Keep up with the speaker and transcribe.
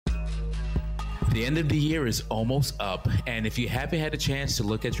The end of the year is almost up, and if you haven't had a chance to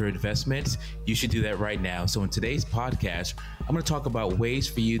look at your investments, you should do that right now. So in today's podcast, I'm going to talk about ways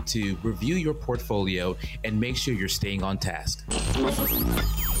for you to review your portfolio and make sure you're staying on task.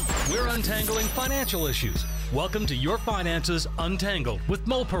 We're untangling financial issues. Welcome to Your Finances Untangled with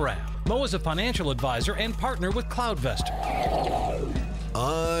Mo Param. Mo is a financial advisor and partner with CloudVestor.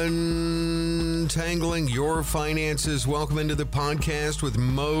 Untangling your finances. Welcome into the podcast with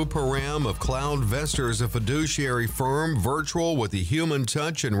Mo Param of CloudVestor, a fiduciary firm, virtual with a human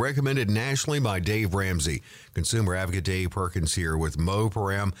touch and recommended nationally by Dave Ramsey. Consumer advocate Dave Perkins here with Mo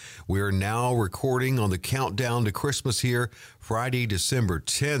Param. We are now recording on the countdown to Christmas here, Friday, December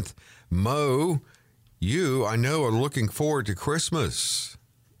 10th. Mo, you, I know, are looking forward to Christmas.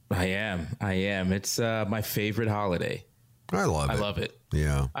 I am. It's my favorite holiday. I love it.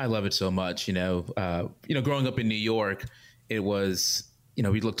 Yeah. I love it so much. Growing up in New York, it was,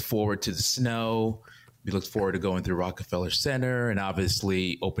 we looked forward to the snow. We looked forward to going through Rockefeller Center and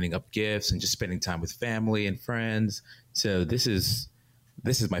obviously opening up gifts and just spending time with family and friends. So this is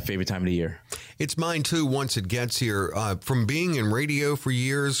my favorite time of the year. It's mine too once it gets here. From being in radio for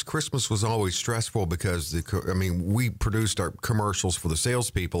years, Christmas was always stressful because we produced our commercials for the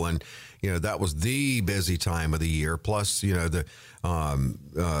salespeople, and that was the busy time of the year. Plus, we had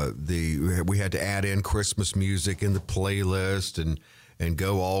to add in Christmas music in the playlist and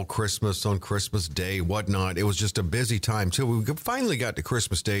go all Christmas on Christmas Day, whatnot. It was just a busy time till we finally got to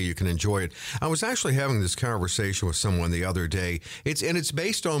Christmas Day. You can enjoy it. I was actually having this conversation with someone the other day. It's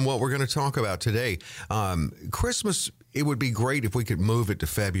based on what we're going to talk about today. Christmas, it would be great if we could move it to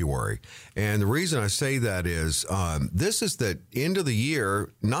February. And the reason I say that is this is the end of the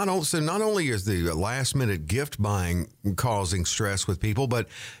year. Not only is the last minute gift buying causing stress with people, but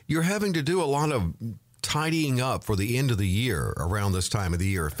you're having to do a lot of tidying up for the end of the year around this time of the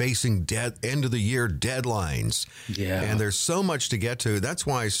year, facing end of the year deadlines. Yeah. And there's so much to get to. That's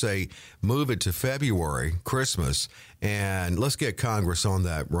why I say move it to February, Christmas, and let's get Congress on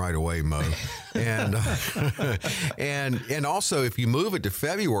that right away, Mo. And and also if you move it to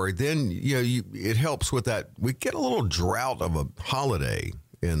February, then it helps with that. We get a little drought of a holiday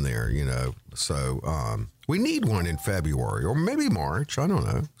in there, So we need one in February or maybe March. I don't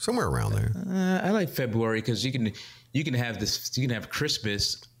know, somewhere around there. I like February because you can have this. You can have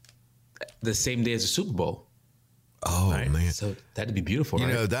Christmas the same day as the Super Bowl. Oh, right? Man, so that'd be beautiful.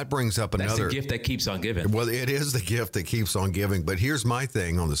 That brings up another. That's the gift that keeps on giving. Well, it is the gift that keeps on giving. But here's my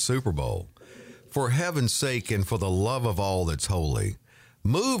thing on the Super Bowl: for heaven's sake, and for the love of all that's holy,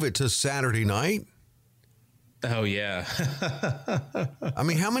 move it to Saturday night. Oh, yeah. I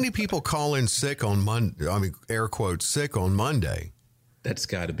mean, how many people call in sick on Monday? I mean, air quotes, sick on Monday. That's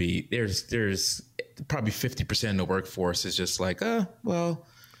got to be, there's probably 50% of the workforce is just like, I got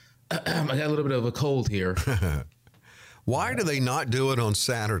a little bit of a cold here. Why do they not do it on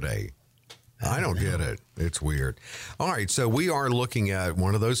Saturday? I don't get it. It's weird. All right, so we are looking at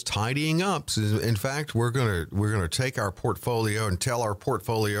one of those tidying ups. In fact, we're gonna take our portfolio and tell our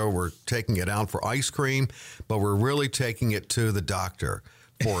portfolio we're taking it out for ice cream, but we're really taking it to the doctor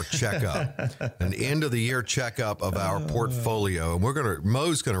for a checkup, an end of the year checkup of our portfolio. And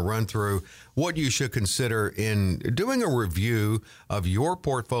Mo's gonna run through what you should consider in doing a review of your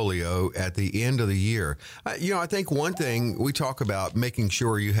portfolio at the end of the year. I think one thing we talk about making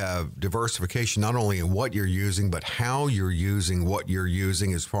sure you have diversification, not only in what you're using, but how you're using what you're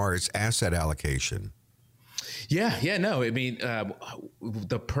using as far as asset allocation. Yeah, no. I mean,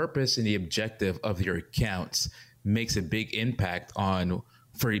 the purpose and the objective of your accounts makes a big impact on,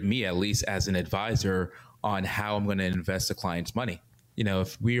 for me at least as an advisor, on how I'm going to invest a client's money.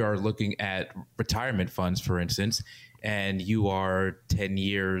 If we are looking at retirement funds, for instance, and you are 10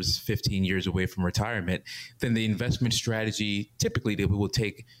 years, 15 years away from retirement, then the investment strategy typically that we will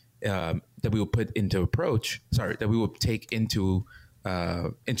take, that we will take into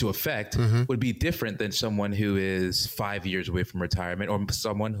effect would be different than someone who is 5 years away from retirement or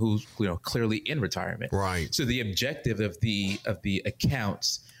someone who's clearly in retirement. Right. So the objective of the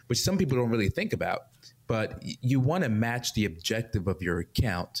accounts, which some people don't really think about, but you want to match the objective of your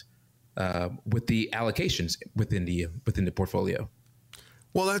account with the allocations within the portfolio.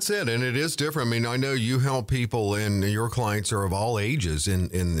 Well, that's it. And it is different. I mean, I know you help people and your clients are of all ages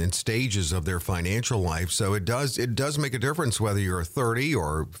in stages of their financial life. So it does make a difference whether you're 30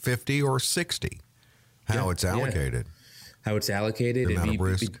 or 50 or 60, how it's allocated. How it's allocated. The amount of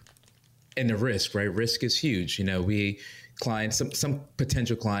risk. And the risk, right? Risk is huge. Some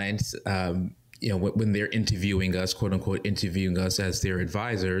potential clients, when they're interviewing us, quote unquote, interviewing us as their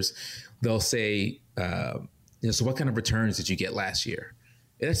advisors, they'll say, so what kind of returns did you get last year?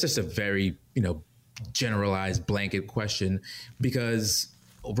 That's just a very, generalized blanket question, because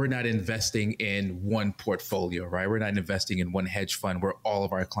we're not investing in one portfolio, right? We're not investing in one hedge fund where all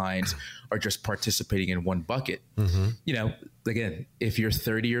of our clients are just participating in one bucket. Again, if you're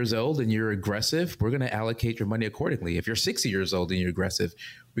 30 years old and you're aggressive, we're going to allocate your money accordingly. If you're 60 years old and you're aggressive,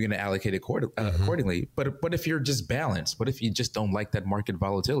 we're going to allocate accordingly. But if you're just balanced, what if you just don't like that market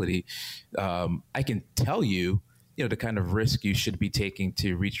volatility? I can tell you, the kind of risk you should be taking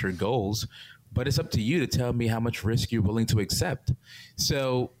to reach your goals, but it's up to you to tell me how much risk you're willing to accept.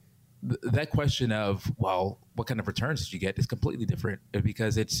 So that question of, well, what kind of returns did you get is completely different,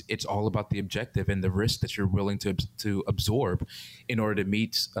 because it's all about the objective and the risk that you're willing to absorb in order to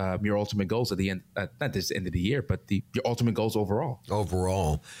meet your ultimate goals at the end, not just the end of the year, but your ultimate goals overall.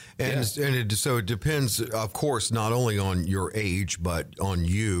 So it depends, of course, not only on your age, but on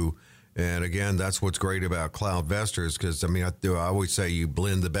you. And again, that's what's great about CloudVestors, because I always say you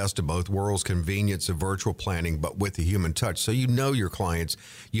blend the best of both worlds, convenience of virtual planning, but with the human touch. So your clients,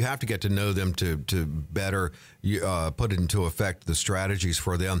 you have to get to know them to better put into effect the strategies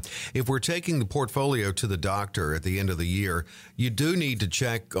for them. If we're taking the portfolio to the doctor at the end of the year, you do need to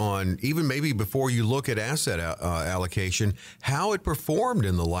check on, even maybe before you look at asset allocation, how it performed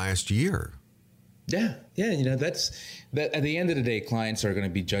in the last year. Yeah. That's that. At the end of the day, clients are going to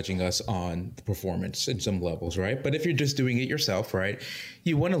be judging us on the performance in some levels, right? But if you're just doing it yourself, right,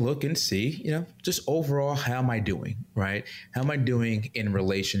 you want to look and see, just overall, how am I doing, right? How am I doing in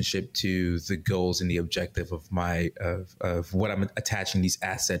relationship to the goals and the objective of of what I'm attaching these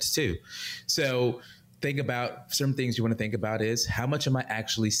assets to? So think about some things you want to think about is, how much am I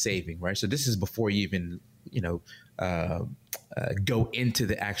actually saving, right? So this is before you even, go into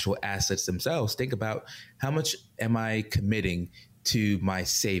the actual assets themselves. Think about, how much am I committing to my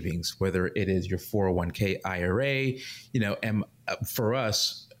savings, whether it is your 401k IRA, for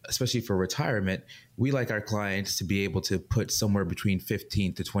us, especially for retirement, we like our clients to be able to put somewhere between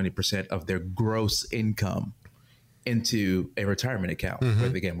 15 to 20% of their gross income into a retirement account.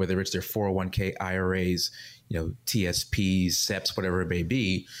 Whether it's their 401k IRAs, TSPs, SEPs, whatever it may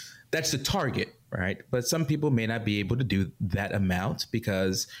be, that's the target. Right. But some people may not be able to do that amount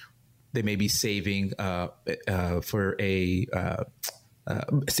because they may be saving for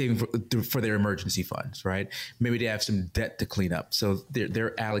their emergency funds. Right. Maybe they have some debt to clean up. So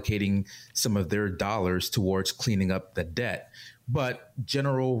they're allocating some of their dollars towards cleaning up the debt. But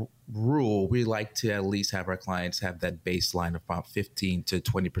general rule, we like to at least have our clients have that baseline of about 15 to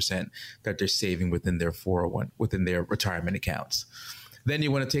 20% that they're saving within their within their retirement accounts. Then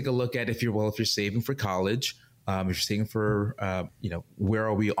you want to take a look at if you're saving for college, if you're saving for, where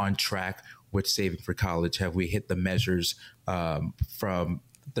are we on track with saving for college? Have we hit the measures from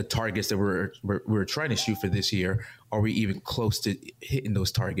the targets that we're trying to shoot for this year? Are we even close to hitting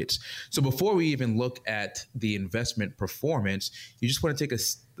those targets? So before we even look at the investment performance, you just want to take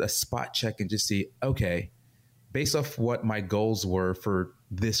a spot check and just see, okay, based off what my goals were for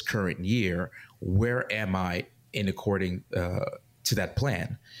this current year, where am I in according to that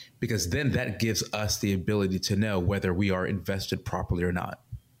plan? Because then that gives us the ability to know whether we are invested properly or not.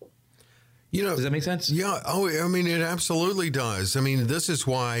 Does that make sense? Yeah. Oh, it absolutely does. This is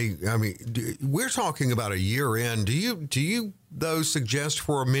why, we're talking about a year in. Do you though suggest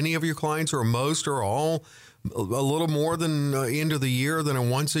for many of your clients, or most or all, a little more than end of the year than a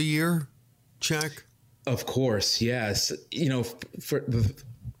once a year check? Of course. Yes.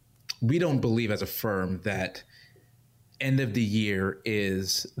 We don't believe as a firm that end of the year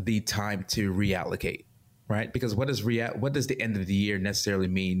is the time to reallocate, right? Because what does the end of the year necessarily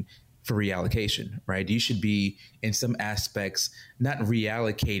mean for reallocation, right? You should be, in some aspects, not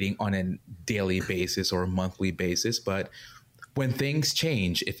reallocating on a daily basis or a monthly basis, but when things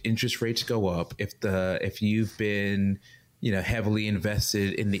change, if interest rates go up, if you've been heavily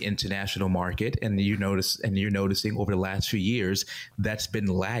invested in the international market and you're noticing over the last few years that's been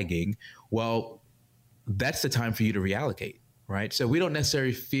lagging, well, that's the time for you to reallocate, right? So we don't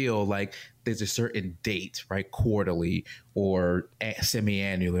necessarily feel like there's a certain date, right, quarterly or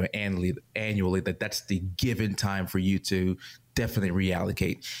semi-annually or annually, that's the given time for you to definitely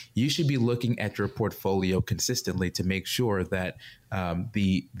reallocate. You should be looking at your portfolio consistently to make sure that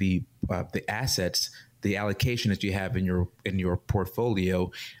the assets, the allocation that you have in your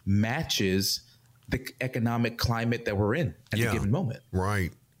portfolio matches the economic climate that we're in at the given moment.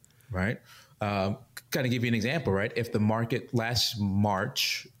 Right. Kind of give you an example, right? If the market last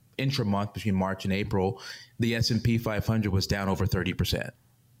March, intra-month between March and April, the S&P 500 was down over 30%.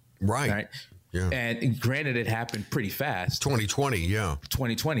 Right. Yeah. And granted, it happened pretty fast. 2020, yeah.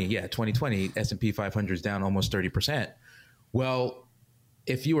 2020, S&P 500 is down almost 30%. Well,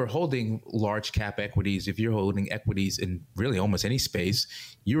 if you were holding large cap equities, if you're holding equities in really almost any space,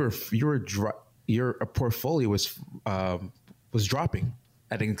 your portfolio was dropping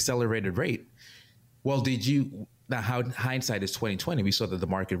at an accelerated rate. Well, now hindsight is 2020. We saw that the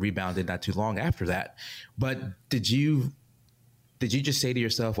market rebounded not too long after that. But did you just say to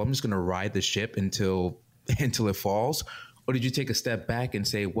yourself, well, I'm just going to ride the ship until it falls? Or did you take a step back and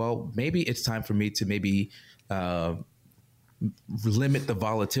say, well, maybe it's time for me to limit the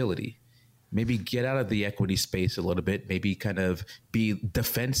volatility, maybe get out of the equity space a little bit, maybe kind of be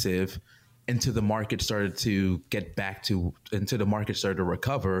defensive until the market started to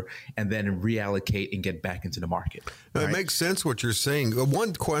recover, and then reallocate and get back into the market. Right? It makes sense what you're saying.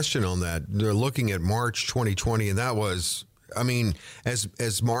 One question on that, looking at March 2020, and that was, I mean,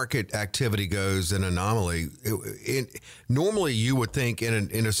 as market activity goes, an anomaly. Normally, you would think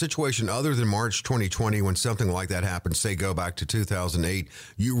in a situation other than March 2020, when something like that happens, say go back to 2008,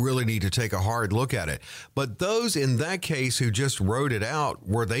 you really need to take a hard look at it. But those in that case who just rode it out,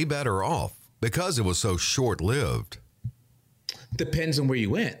 were they better off because it was so short-lived? Depends on where you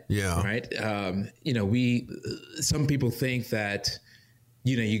went. Yeah. Right. Some people think that,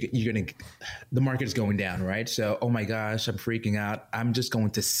 the market is going down, right? So, oh my gosh, I'm freaking out. I'm just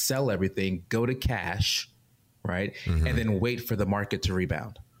going to sell everything, go to cash, right? Mm-hmm. And then wait for the market to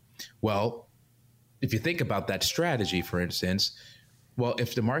rebound. Well, if you think about that strategy, for instance, well,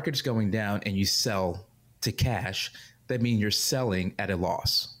 if the market's going down and you sell to cash, that means you're selling at a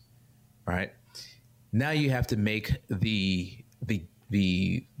loss, right? Now you have to make the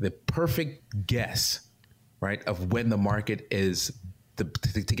perfect guess, right, of when the market is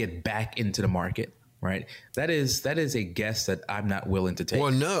to get back into the market, right? That is a guess that I'm not willing to take.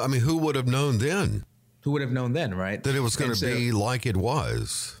 Well, no, I mean, who would have known then? Who would have known then, right? That it was going to be like it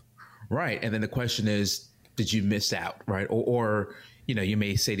was. Right. And then the question is, did you miss out, right? Or you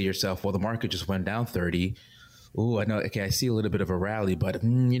may say to yourself, well, the market just went down 30. Oh, I know. Okay, I see a little bit of a rally, but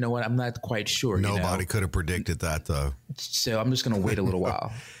you know what? I'm not quite sure. Nobody could have predicted that, though. So I'm just going to wait a little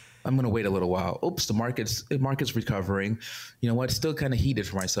while. Oops, the market's recovering. You know what? It's still kind of heated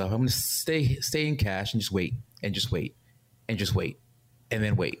for myself. I'm going to stay in cash and just wait and just wait and just wait and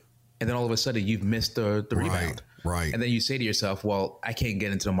then wait. And then all of a sudden you've missed the rebound. Right. And then you say to yourself, well, I can't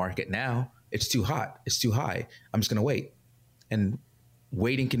get into the market now. It's too hot. It's too high. I'm just going to wait. And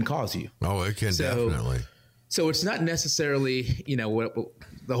waiting can cause you. Oh, it can definitely. So it's not necessarily, what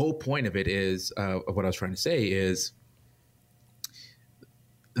the whole point of it is, of what I was trying to say is,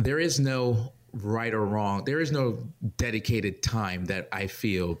 there is no right or wrong. There is no dedicated time that I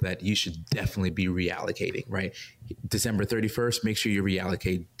feel that you should definitely be reallocating, right? December 31st, make sure you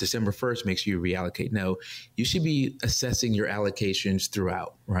reallocate. December 1st, make sure you reallocate. No, you should be assessing your allocations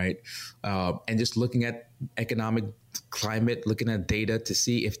throughout, right? And just looking at economic climate, looking at data to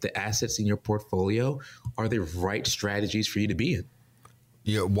see if the assets in your portfolio are the right strategies for you to be in.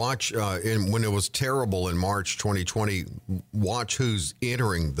 Yeah, watch when it was terrible in March 2020, watch who's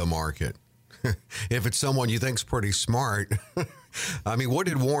entering the market. If it's someone you think's pretty smart. I mean, what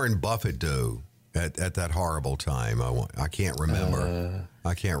did Warren Buffett do at that horrible time? I can't remember.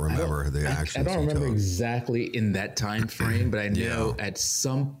 I can't remember the actions. I don't remember exactly in that time frame, but I know at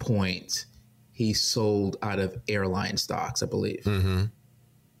some point he sold out of airline stocks, I believe. Mm-hmm.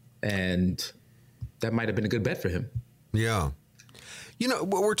 And that might have been a good bet for him. Yeah.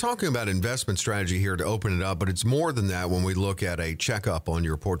 We're talking about investment strategy here to open it up, but it's more than that when we look at a checkup on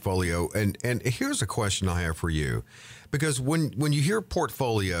your portfolio. And here's a question I have for you, because when you hear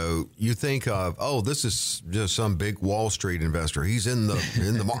portfolio, you think of, oh, this is just some big Wall Street investor. He's in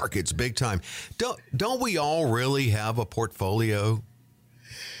the markets big time. Don't we all really have a portfolio?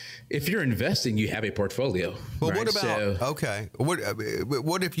 If you're investing, you have a portfolio. Well, right? what about, okay,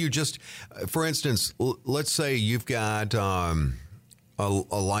 what if you just, for instance, let's say you've got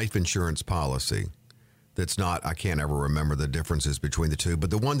a life insurance policy that's not, I can't ever remember the differences between the two, but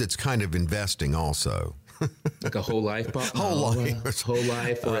the one that's kind of investing also. Like a whole life? Whole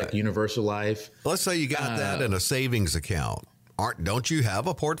life or like universal life. Let's say you got that in a savings account. Don't you have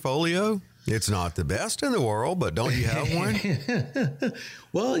a portfolio? It's not the best in the world, but don't you have one?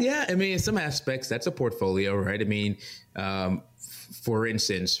 Well, yeah. I mean, in some aspects, that's a portfolio, right? I mean, for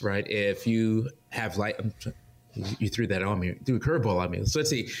instance, right, if you have you threw that on me, threw a curveball on me. So let's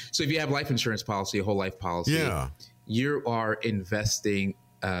see. So if you have life insurance policy, a whole life policy, you are investing,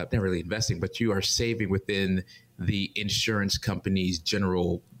 not really investing, but you are saving within the insurance company's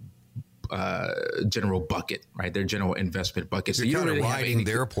general bucket, right? Their general investment bucket. So you're kind of riding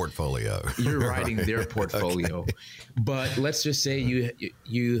their portfolio. You're riding their portfolio. Okay. But let's just say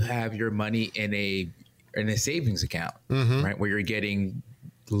you have your money in a savings account, right? Where you're getting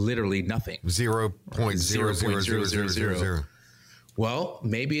literally nothing. 0.00000. Well,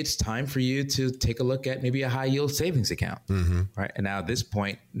 maybe it's time for you to take a look at maybe a high yield savings account, right? And now at this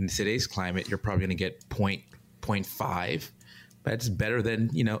point in today's climate, you're probably going to get 0.5. That's better than,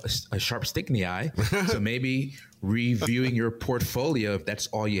 a sharp stick in the eye. So maybe reviewing your portfolio, if that's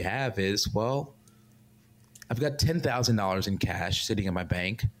all you have, is, well, I've got $10,000 in cash sitting in my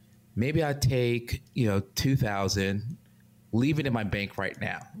bank. Maybe I take, $2,000, leave it in my bank right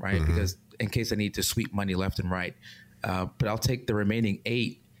now, right? Because in case I need to sweep money left and right. But I'll take the remaining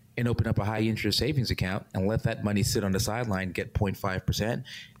 $8 and open up a high interest savings account and let that money sit on the sideline, get 0.5%.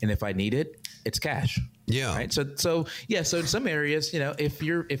 And if I need it, it's cash. Yeah. Right. So in some areas,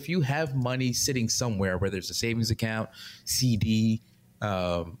 if you have money sitting somewhere, whether it's a savings account, CD,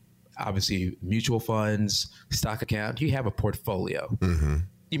 obviously mutual funds, stock account, you have a portfolio.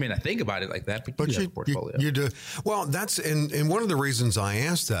 You may not think about it like that, but you have a portfolio. You do. Well, that's and one of the reasons I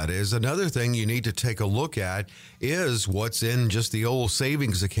asked that is another thing you need to take a look at is what's in just the old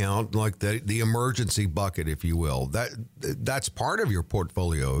savings account, like the emergency bucket, if you will. That's part of your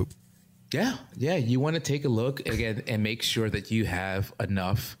portfolio. Yeah. You want to take a look again and make sure that you have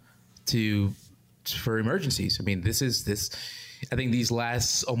enough for emergencies. I mean, this. I think these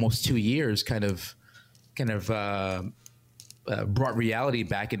last almost 2 years kind of brought reality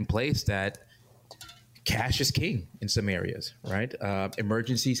back in place that cash is king in some areas, right?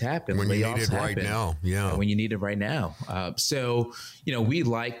 Emergencies happen. When you need it right happen, now. Yeah. When you need it right now. So, we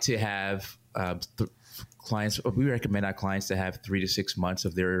like to have clients, we recommend our clients to have 3 to 6 months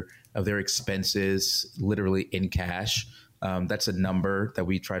of their expenses literally in cash. That's a number that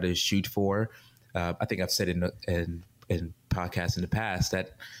we try to shoot for. I think I've said in podcasts in the past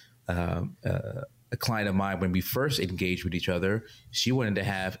that a client of mine, when we first engaged with each other, she wanted to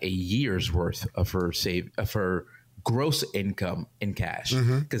have a year's worth of her gross income in cash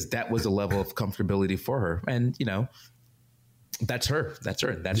because that was a level of comfortability for her. And, that's her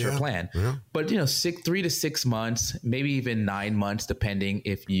plan. Yeah. But, 3 to 6 months, maybe even 9 months, depending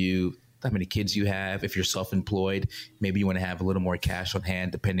how many kids you have. If you're self-employed, maybe you want to have a little more cash on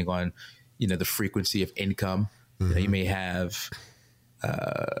hand, depending on, the frequency of income. You may have,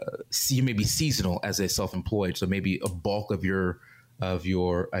 you may be seasonal as a self-employed. So maybe a bulk of your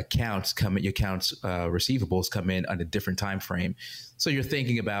accounts receivables come in on a different time frame. So you're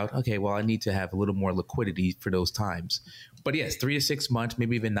thinking about, okay, well, I need to have a little more liquidity for those times. But yes, 3 to 6 months,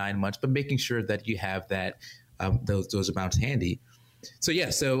 maybe even 9 months, but making sure that you have that those amounts handy. So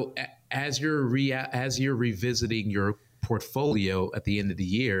so as you're revisiting your portfolio at the end of the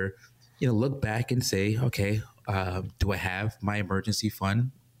year, look back and say, okay, do I have my emergency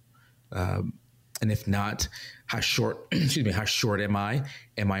fund? And if not, how short am I?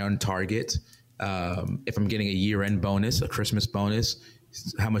 Am I on target? If I'm getting a year-end bonus, a Christmas bonus,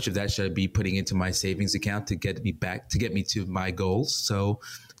 how much of that should I be putting into my savings account to get me to my goals? So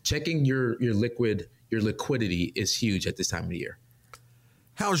checking your liquidity is huge at this time of the year.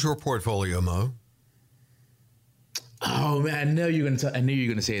 How's your portfolio, Mo? Oh man, I knew you were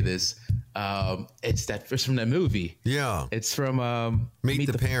going to say this. It's from that movie. Yeah. It's from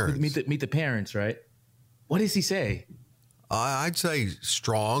Meet the Parents. Meet the Parents, right? What does he say? I'd say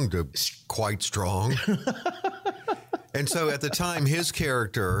strong to quite strong. And so at the time, his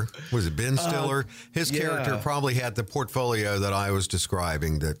character, was it Ben Stiller? His character probably had the portfolio that I was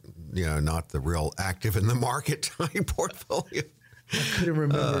describing, that, not the real active in the market type portfolio. I couldn't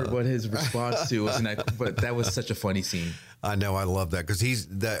remember what his response to was, but that was such a funny scene. I know, I love that because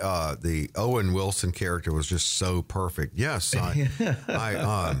the Owen Wilson character was just so perfect. Yes, I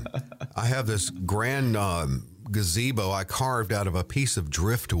have this grand gazebo I carved out of a piece of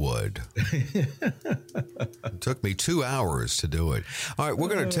driftwood. It took me 2 hours to do it. All right, we're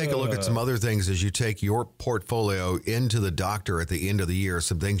going to take a look at some other things as you take your portfolio into the doctor at the end of the year.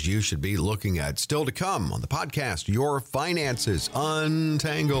 Some things you should be looking at. Still to come on the podcast, Your Finances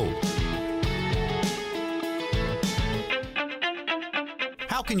Untangled.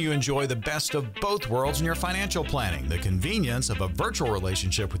 How can you enjoy the best of both worlds in your financial planning? The convenience of a virtual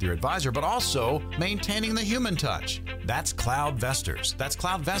relationship with your advisor, but also maintaining the human touch. That's CloudVestors. That's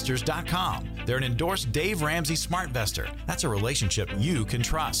CloudVestors.com. They're an endorsed Dave Ramsey SmartVestor. That's a relationship you can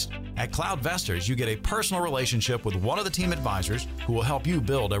trust. At CloudVestors, you get a personal relationship with one of the team advisors who will help you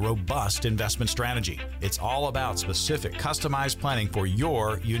build a robust investment strategy. It's all about specific, customized planning for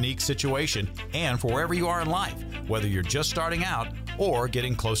your unique situation and for wherever you are in life, whether you're just starting out or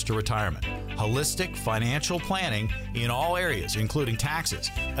getting close to retirement. Holistic financial planning in all areas, including taxes,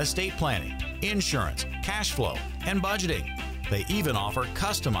 estate planning, insurance, cash flow, and budgeting. They even offer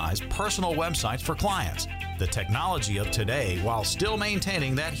customized personal websites for clients. The technology of today while still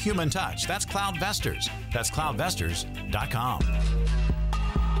maintaining that human touch. That's CloudVestors. That's CloudVestors.com.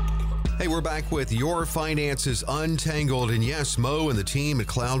 Hey, we're back with Your Finances Untangled. And yes, Mo and the team at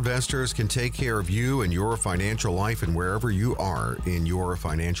CloudVestors can take care of you and your financial life and wherever you are in your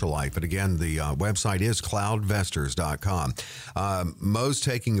financial life. And again, the website is CloudVestors.com. Mo's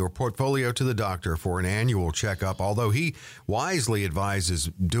taking your portfolio to the doctor for an annual checkup, although he wisely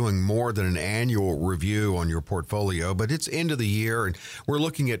advises doing more than an annual review on your portfolio. But it's end of the year, and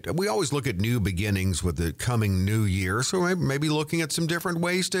we always look at new beginnings with the coming new year. So maybe looking at some different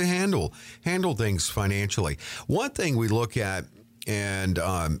ways to handle things financially. One thing we look at, and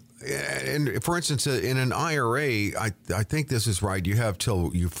for instance, in an IRA, I think this is right. You have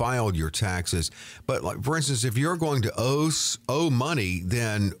till you filed your taxes. But like, for instance, if you're going to owe money,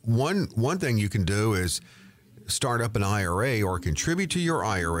 then one thing you can do is start up an IRA or contribute to your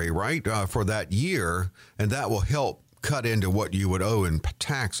IRA, right, for that year, and that will help cut into what you would owe in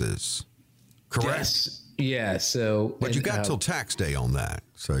taxes. Correct? Yes. Yeah. So, but you got till tax day on that,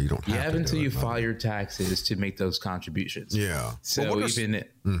 so you don't have you have to until do you it, file your taxes to make those contributions. Yeah. So Well, even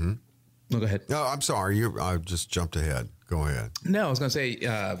mm-hmm. No, go ahead. No, I'm sorry. I just jumped ahead. Go ahead. No, I was going to say,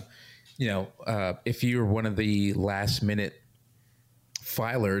 if you're one of the last minute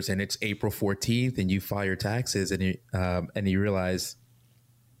filers and it's April 14th and you file your taxes and you realize,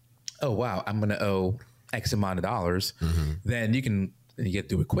 oh wow, I'm going to owe X amount of dollars, then you get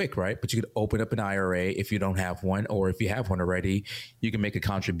to do it quick, right? But you could open up an IRA if you don't have one, or if you have one already, you can make a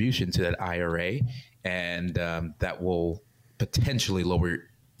contribution to that IRA, and that will potentially lower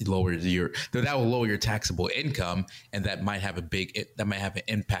your taxable income, and that might have an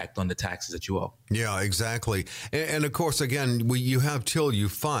impact on the taxes that you owe. Yeah, exactly. And of course, again, you have till you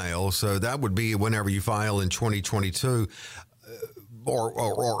file, so that would be whenever you file in 2022,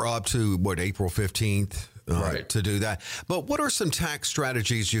 or up to April 15th. Right. To do that. But what are some tax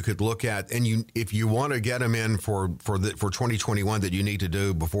strategies you could look at, and if you want to get them in for 2021 that you need to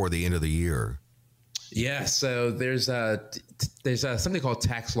do before the end of the year? Yeah, so there's something called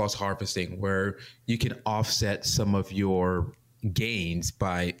tax loss harvesting, where you can offset some of your gains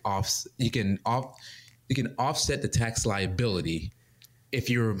by you can offset the tax liability if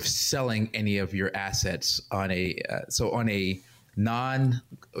you're selling any of your assets on a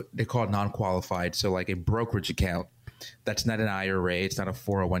they're called non-qualified. So like a brokerage account, that's not an IRA. It's not a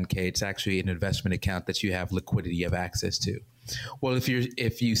 401k. It's actually an investment account that you have liquidity, you have access to. Well, if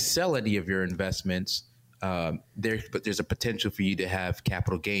you sell any of your investments, there's a potential for you to have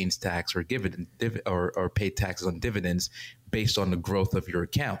capital gains tax or or pay taxes on dividends based on the growth of your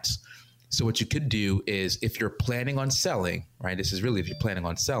accounts. So what you could do is, if you're planning on selling, right? This is really if you're planning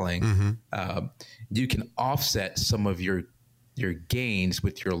on selling, you can offset some of your gains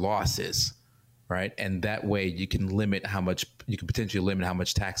with your losses, right? And that way you can potentially limit how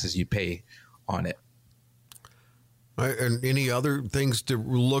much taxes you pay on it. And any other things to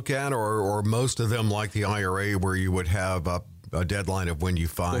look at, or most of them like the IRA, where you would have a deadline of when you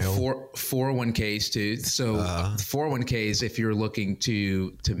file? Well, 401ks too. So 401ks, if you're looking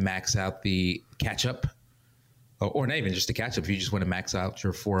to max out the catch up, or not even just to catch up, if you just want to max out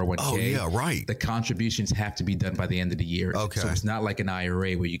your 401k. Oh, yeah, right. The contributions have to be done by the end of the year. Okay. So it's not like an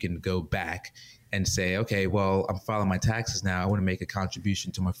IRA where you can go back and say, okay, well, I'm filing my taxes now. I want to make a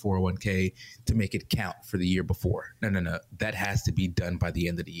contribution to my 401k to make it count for the year before. No. That has to be done by the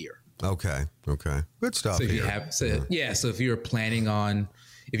end of the year. Okay. Good stuff. So here. So if you're planning on,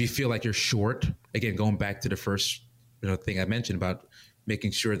 if you feel like you're short, again, going back to the first thing I mentioned about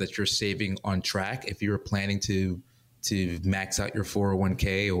making sure that you're saving on track. If you're planning to max out your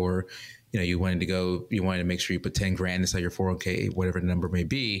 401k, or you wanted to make sure you put 10 grand inside your 401k, whatever the number may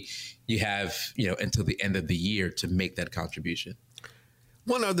be, you have until the end of the year to make that contribution.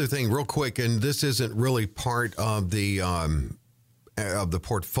 One other thing, real quick, and this isn't really part of the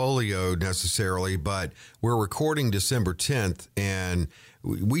portfolio necessarily, but we're recording December 10th, and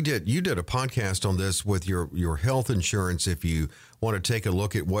you did a podcast on this with your health insurance. If you want to take a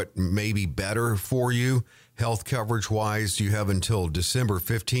look at what may be better for you health coverage wise, you have until December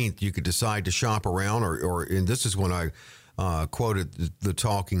 15th. You could decide to shop around, and this is when I quoted the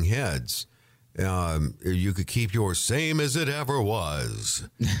Talking Heads. You could keep yours same as it ever was.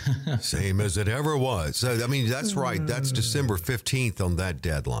 Same as it ever was. So, that's right. That's December 15th on that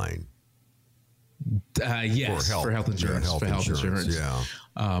deadline. Yes, for health insurance. Yeah.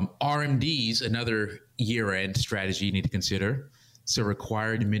 RMDs, another year-end strategy you need to consider. So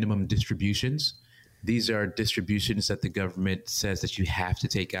required minimum distributions. These are distributions that the government says that you have to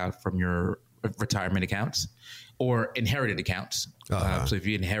take out from your retirement accounts or inherited accounts. So if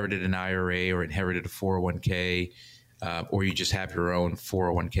you inherited an IRA or inherited a 401k, or you just have your own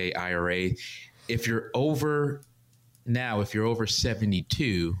 401k IRA, if you're over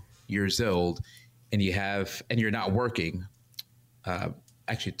 72 years old and you're not working,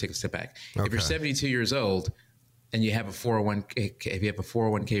 actually take a step back. Okay. If you're 72 years old and you have a 401k, if you have a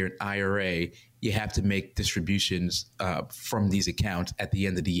 401k or an IRA, you have to make distributions from these accounts at the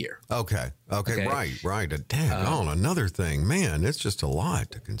end of the year. Okay. Right. Damn, another thing, man, it's just a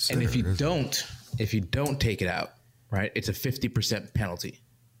lot to consider. And if you don't take it out, right, it's a 50% penalty.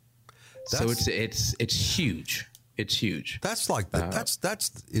 So it's huge. It's huge. That's like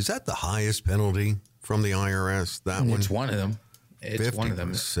is that the highest penalty from the IRS? That one? It's one of them. It's 50%. One of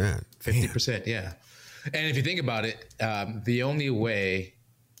them. 50%. Yeah. And if you think about it, the only way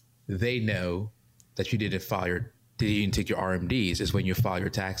they know that you didn't take your RMDs is when you file your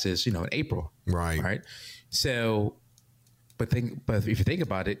taxes, in April. Right. So, but if you think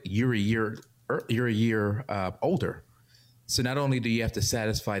about it, you're a year older. So not only do you have to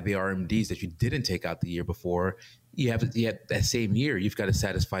satisfy the RMDs that you didn't take out the year before, you have that same year, you've got to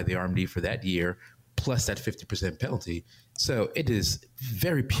satisfy the RMD for that year plus that 50% penalty. So it is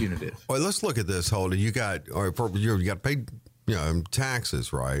very punitive. Well, let's look at this, Holden. You got to pay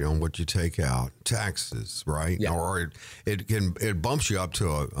taxes, right, on what you take out. Taxes, right? Yeah. Or it bumps you up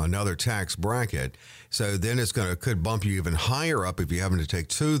to another tax bracket. So then could bump you even higher up if you're having to take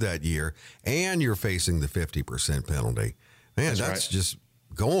 2 that year, and you're facing the 50% penalty. Man, that's right. Just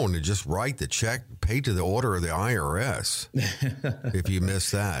go on and just write the check, pay to the order of the IRS if you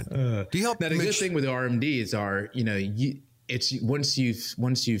miss that. Do you help? Now, the good thing with the RMDs are, it's once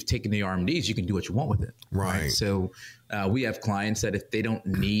you've taken the RMDs, you can do what you want with it. Right. So we have clients that if they don't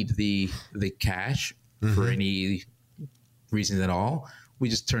need the cash for any reason at all, we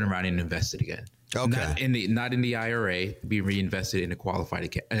just turn around and invest it again. Okay. Not in the IRA, be reinvested in a qualified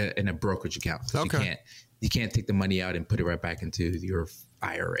account, in a brokerage account. Okay. You can't take the money out and put it right back into your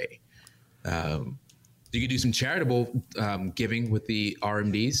IRA. You can do some charitable giving with the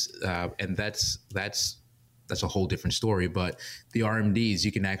RMDs, and that's a whole different story. But the RMDs,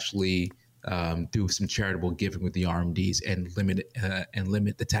 you can actually do some charitable giving with the RMDs and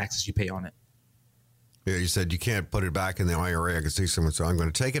limit the taxes you pay on it. Yeah, you said you can't put it back in the IRA. I can see someone say, I'm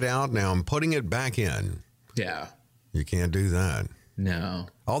going to take it out. Now I'm putting it back in. Yeah. You can't do that. No.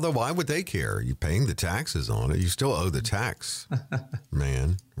 Although, why would they care? You're paying the taxes on it. You still owe the tax,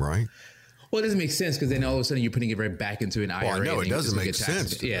 man, right? Well, it doesn't make sense because then all of a sudden you're putting it right back into an IRA. Well, I know it doesn't make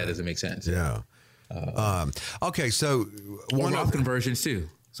sense. Yeah, it doesn't make sense. Yeah. Okay, so Roth conversions too.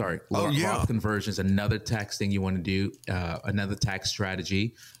 Sorry. Roth conversions, another tax thing you want to do, another tax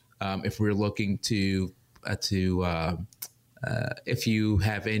strategy. If we're looking to if you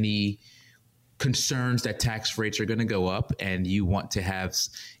have any concerns that tax rates are going to go up and you want to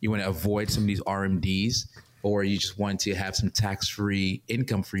avoid some of these RMDs, or you just want to have some tax-free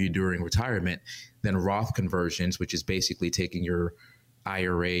income for you during retirement, then Roth conversions, which is basically taking your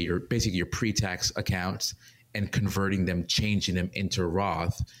IRA, your pre-tax accounts and converting them, changing them into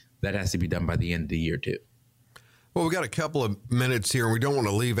Roth, that has to be done by the end of the year too. Well, we've got a couple of minutes here, and we don't want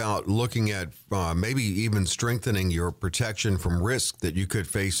to leave out looking at maybe even strengthening your protection from risk that you could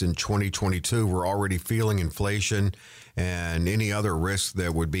face in 2022. We're already feeling inflation and any other risks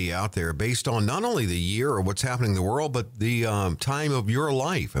that would be out there based on not only the year or what's happening in the world, but the time of your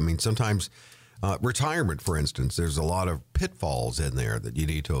life. I mean, sometimes retirement, for instance, there's a lot of pitfalls in there that you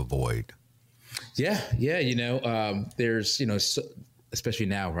need to avoid. Yeah. There's, especially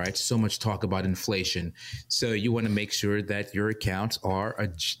now, right? So much talk about inflation. So you want to make sure that your accounts are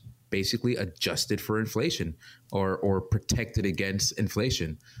basically adjusted for inflation or protected against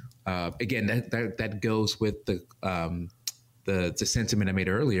inflation. Again, that goes with the sentiment I made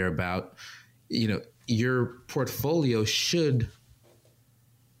earlier about, your portfolio you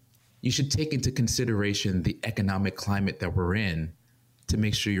should take into consideration the economic climate that we're in to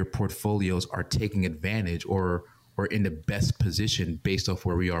make sure your portfolios are taking advantage or in the best position based off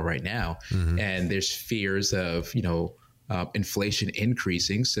where we are right now. Mm-hmm. And there's fears of, inflation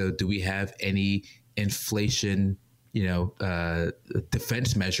increasing. So do we have any inflation,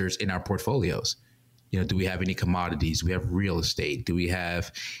 defense measures in our portfolios? Do we have any commodities? Do we have real estate? Do we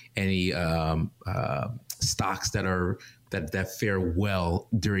have any stocks that fare well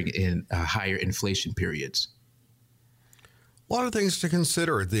during higher inflation periods? A lot of things to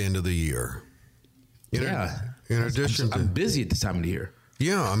consider at the end of the year. In addition I'm busy at this time of the year.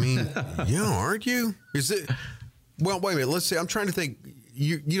 Yeah, I mean, aren't you? Is it? Well, wait a minute. Let's see. I'm trying to think.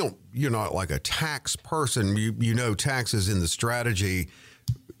 You're not like a tax person. You know taxes in the strategy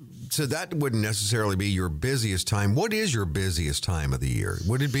So that wouldn't necessarily be your busiest time. What is your busiest time of the year?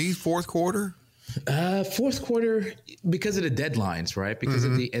 Would it be fourth quarter? Fourth quarter, because of the deadlines, right? Because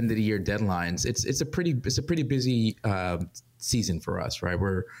of the end of the year deadlines, it's a pretty busy season for us, right?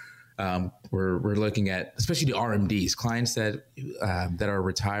 We're looking at, especially the RMDs, clients that are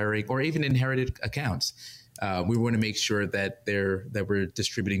retiring or even inherited accounts. We want to make sure that we're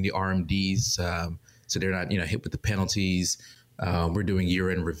distributing the RMDs so they're not hit with the penalties. We're doing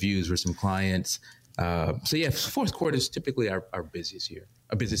year-end reviews with some clients. So yeah, fourth quarter is typically our busiest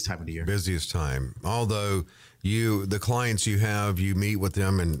time of the year. Busiest time. Although the clients you have, you meet with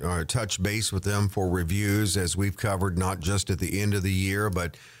them and touch base with them for reviews, as we've covered, not just at the end of the year,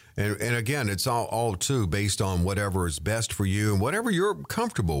 but and again, it's all too based on whatever is best for you and whatever you're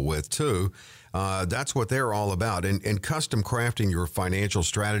comfortable with too. That's what they're all about. And custom crafting your financial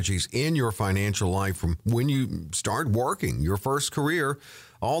strategies in your financial life from when you start working, your first career,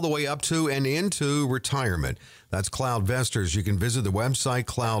 all the way up to and into retirement. That's CloudVestors. You can visit the website,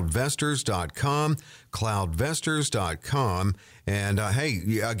 cloudvestors.com, cloudvestors.com. And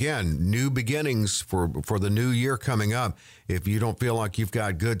hey, again, new beginnings for the new year coming up. If you don't feel like you've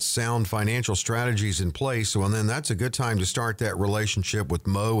got good, sound financial strategies in place, well, then that's a good time to start that relationship with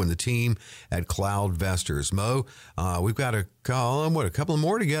Mo and the team at CloudVestors. Mo, we've got a couple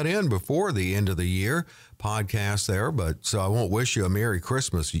more to get in before the end of the year podcast there, but so I won't wish you a Merry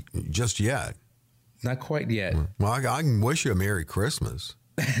Christmas just yet. Not quite yet. Well, I can wish you a Merry Christmas.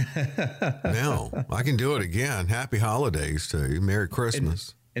 No, I can do it again. Happy holidays to you. Merry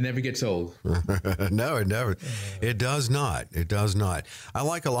Christmas. It never gets old. No, it never. It does not. It does not. I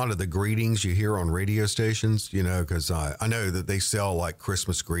like a lot of the greetings you hear on radio stations, because I know that they sell like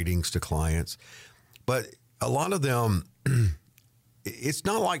Christmas greetings to clients, but a lot of them, it's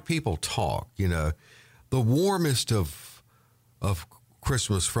not like people talk, the warmest of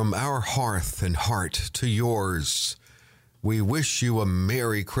Christmas from our hearth and heart to yours. We wish you a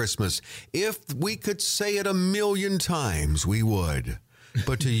Merry Christmas. If we could say it 1,000,000 times, we would.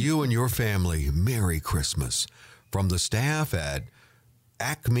 But to you and your family, Merry Christmas. From the staff at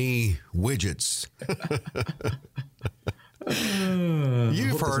Acme Widgets.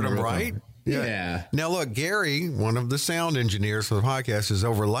 You've heard them, right? Yeah. Now, look, Gary, one of the sound engineers for the podcast, is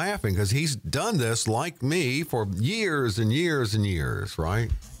over laughing because he's done this like me for years and years and years, right?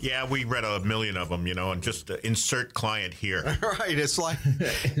 Yeah, we read 1,000,000 of them, and just insert client here. Right. It's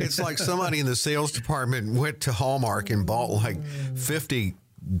like somebody in the sales department went to Hallmark and bought like 50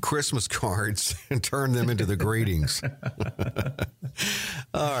 Christmas cards and turn them into the greetings.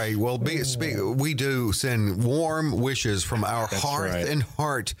 All right. Well, we do send warm wishes from our hearth and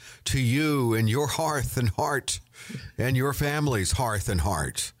heart to you and your hearth and heart and your family's hearth and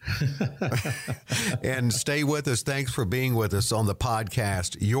heart. And stay with us. Thanks for being with us on the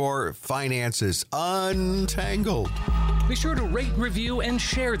podcast, Your Finances Untangled. Be sure to rate, review, and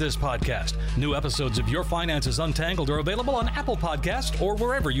share this podcast. New episodes of Your Finances Untangled are available on Apple Podcasts or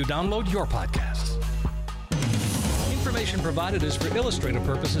wherever you download your podcasts. Information provided is for illustrative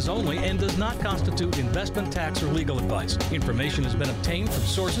purposes only and does not constitute investment, tax, or legal advice. Information has been obtained from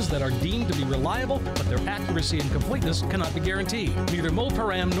sources that are deemed to be reliable, but their accuracy and completeness cannot be guaranteed. Neither Mo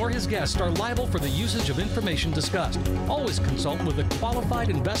Param nor his guests are liable for the usage of information discussed. Always consult with a qualified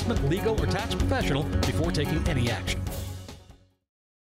investment, legal, or tax professional before taking any action.